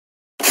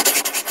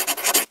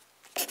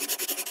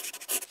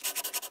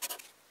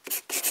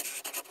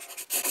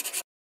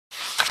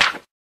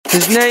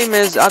His name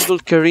is Abdul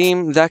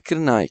Karim Zakir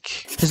Naik.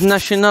 His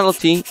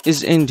nationality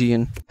is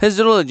Indian. His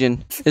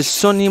religion is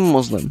Sunni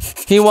Muslim.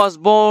 He was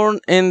born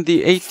in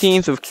the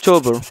 18th of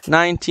October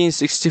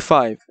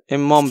 1965 in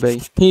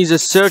Mumbai. He is a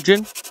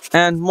surgeon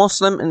and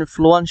Muslim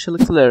influential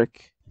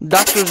cleric.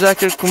 Dr.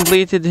 Zakir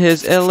completed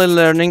his early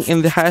learning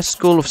in the High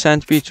School of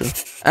St. Peter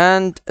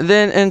and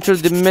then entered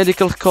the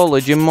Medical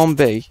College in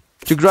Mumbai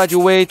to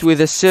graduate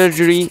with a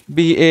surgery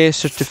BA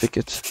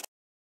certificate.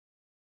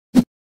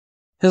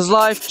 His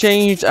life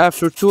changed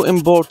after two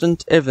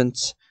important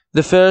events.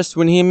 The first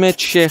when he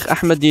met Sheikh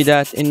Ahmed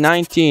Deedat in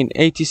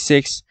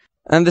 1986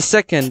 and the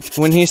second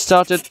when he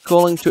started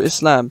calling to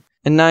Islam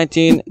in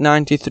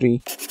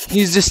 1993.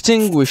 He is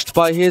distinguished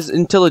by his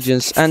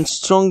intelligence and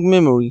strong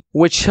memory,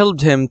 which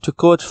helped him to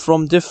quote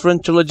from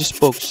different religious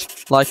books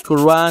like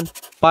Quran,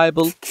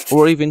 Bible,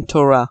 or even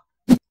Torah.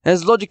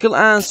 His logical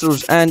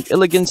answers and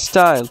elegant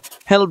style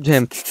helped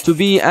him to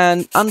be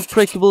an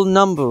unbreakable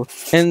number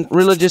in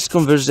religious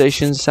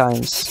conversation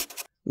science.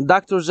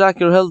 Dr.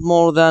 Zakir held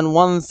more than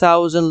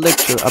 1,000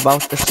 lectures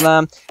about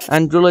Islam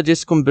and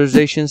religious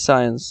conversation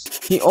science.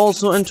 He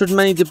also entered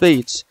many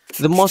debates.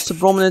 The most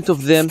prominent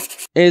of them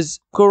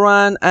is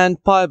Quran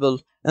and Bible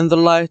in the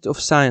light of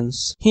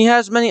science. He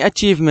has many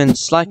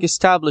achievements like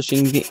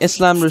establishing the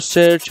Islam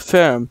Research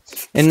Firm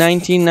in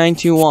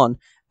 1991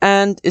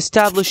 and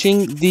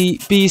establishing the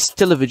Peace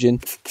Television,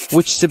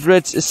 which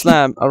spreads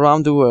Islam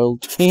around the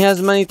world. He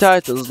has many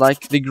titles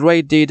like the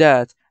Great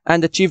Deedat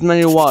and achieved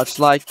many awards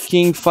like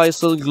King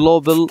Faisal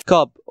Global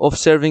Cup of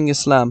Serving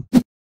Islam.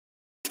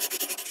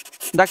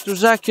 Dr.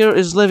 Zakir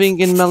is living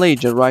in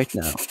Malaysia right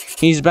now.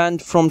 He's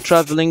banned from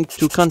traveling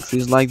to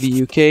countries like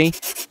the UK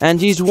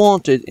and he's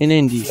wanted in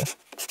India.